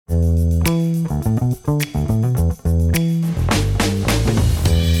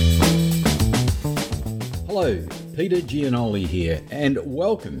Peter Gianoli here, and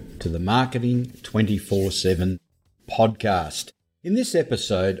welcome to the Marketing 24/7 podcast. In this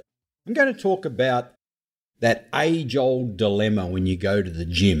episode, I'm going to talk about that age-old dilemma when you go to the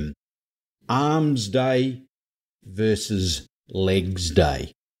gym. Arms day versus legs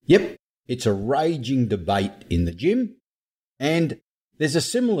day. Yep, it's a raging debate in the gym, and there's a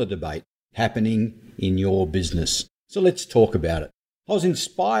similar debate happening in your business. So let's talk about it. I was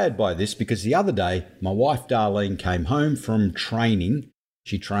inspired by this because the other day, my wife Darlene came home from training.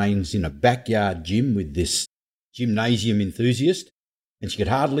 She trains in a backyard gym with this gymnasium enthusiast, and she could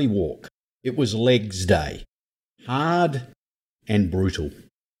hardly walk. It was legs day. Hard and brutal.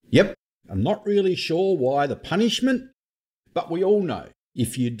 Yep, I'm not really sure why the punishment, but we all know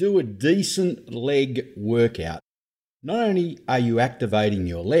if you do a decent leg workout, not only are you activating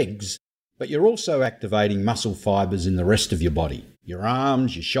your legs, but you're also activating muscle fibers in the rest of your body. Your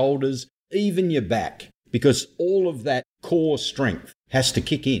arms, your shoulders, even your back, because all of that core strength has to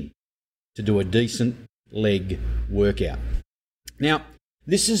kick in to do a decent leg workout. Now,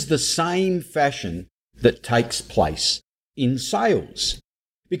 this is the same fashion that takes place in sales,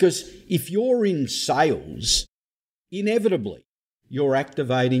 because if you're in sales, inevitably you're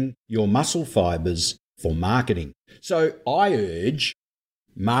activating your muscle fibers for marketing. So I urge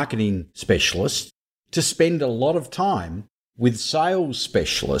marketing specialists to spend a lot of time with sales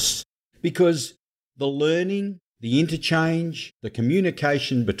specialists, because the learning, the interchange, the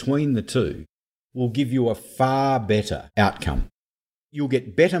communication between the two will give you a far better outcome. You'll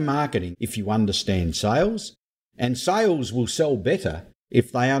get better marketing if you understand sales, and sales will sell better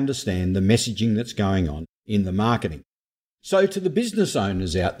if they understand the messaging that's going on in the marketing. So to the business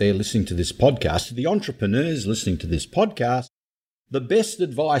owners out there listening to this podcast, to the entrepreneurs listening to this podcast, the best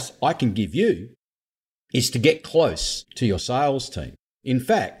advice I can give you is to get close to your sales team. In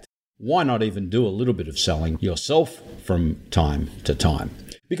fact, why not even do a little bit of selling yourself from time to time?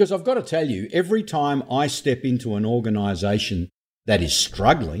 Because I've got to tell you, every time I step into an organisation that is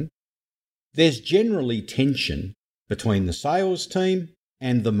struggling, there's generally tension between the sales team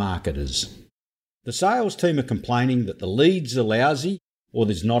and the marketers. The sales team are complaining that the leads are lousy or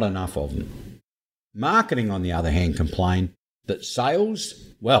there's not enough of them. Marketing, on the other hand, complain that sales,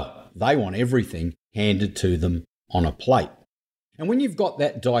 well, they want everything handed to them on a plate. And when you've got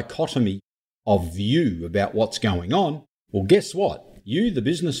that dichotomy of view about what's going on, well, guess what? You, the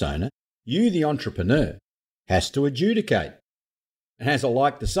business owner, you, the entrepreneur, has to adjudicate. And as I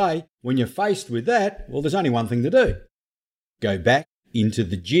like to say, when you're faced with that, well, there's only one thing to do. Go back into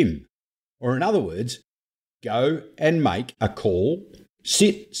the gym. Or in other words, go and make a call,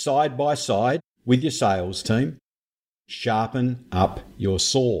 sit side by side with your sales team, sharpen up your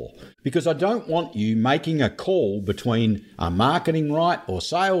saw. Because I don't want you making a call between a marketing right or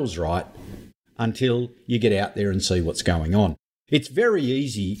sales right until you get out there and see what's going on. It's very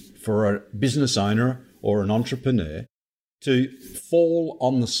easy for a business owner or an entrepreneur to fall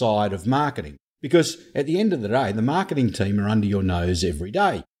on the side of marketing, because at the end of the day, the marketing team are under your nose every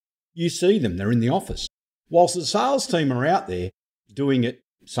day. You see them, they're in the office. Whilst the sales team are out there doing it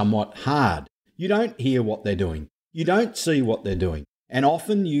somewhat hard. You don't hear what they're doing. You don't see what they're doing. And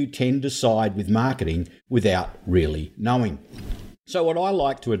often you tend to side with marketing without really knowing. So what I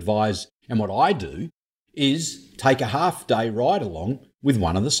like to advise, and what I do, is take a half-day ride-along with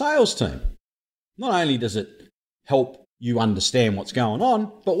one of the sales team. Not only does it help you understand what's going on,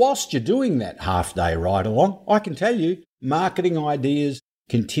 but whilst you're doing that half-day ride-along, I can tell you, marketing ideas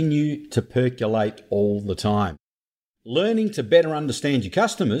continue to percolate all the time. Learning to better understand your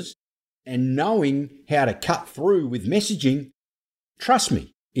customers and knowing how to cut through with messaging, trust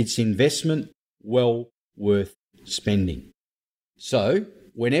me, it's investment well worth spending. So,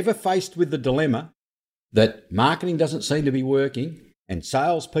 whenever faced with the dilemma that marketing doesn't seem to be working and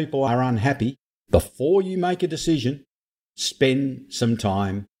salespeople are unhappy, before you make a decision, spend some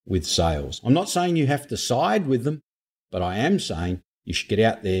time with sales. I'm not saying you have to side with them, but I am saying you should get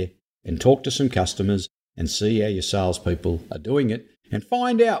out there and talk to some customers and see how your salespeople are doing it and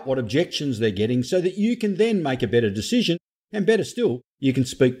find out what objections they're getting so that you can then make a better decision, and better still, you can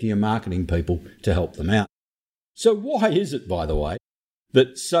speak to your marketing people to help them out. So why is it, by the way,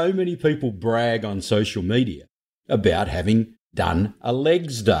 that so many people brag on social media about having done a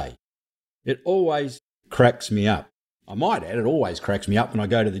legs day? It always cracks me up. I might add, it always cracks me up when I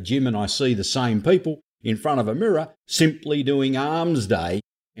go to the gym and I see the same people in front of a mirror simply doing arms day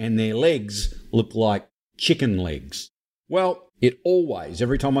and their legs look like chicken legs. Well, it always,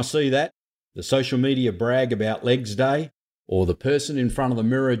 every time I see that, the social media brag about legs day, or the person in front of the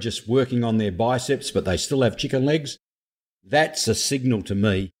mirror just working on their biceps but they still have chicken legs, that's a signal to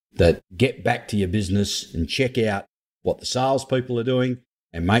me that get back to your business and check out what the salespeople are doing,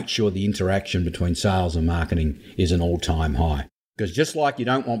 and make sure the interaction between sales and marketing is an all-time high. Because just like you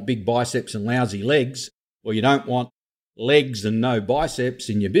don't want big biceps and lousy legs, or you don't want legs and no biceps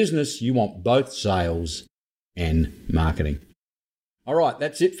in your business, you want both sales and marketing. All right,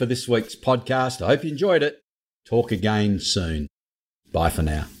 that's it for this week's podcast. I hope you enjoyed it. Talk again soon. Bye for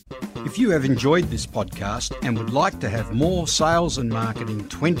now. If you have enjoyed this podcast and would like to have more sales and marketing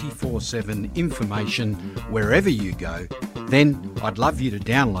 24/7 information wherever you go, then I'd love you to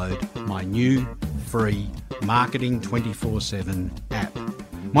download my new free Marketing 24/7 app.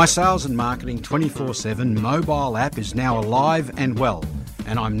 My Sales and Marketing 24/7 mobile app is now alive and well,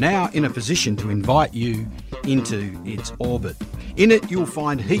 and I'm now in a position to invite you into its orbit. In it, you'll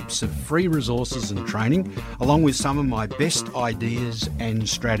find heaps of free resources and training, along with some of my best ideas and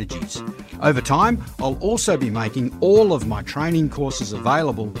strategies. Over time, I'll also be making all of my training courses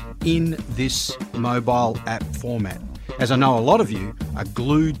available in this mobile app format, as I know a lot of you are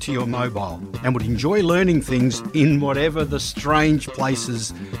glued to your mobile and would enjoy learning things in whatever the strange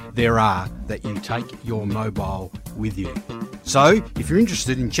places there are that you take your mobile with you. So, if you're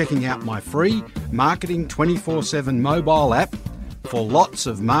interested in checking out my free Marketing 24/7 mobile app, for lots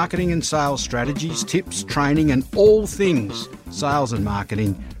of marketing and sales strategies, tips, training, and all things sales and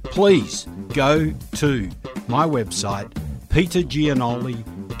marketing, please go to my website,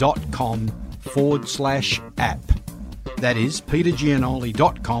 petergiannoli.com/app. That is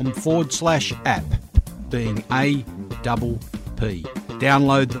petergiannoli.com/app, being APP.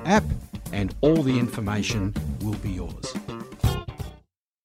 Download the app and all the information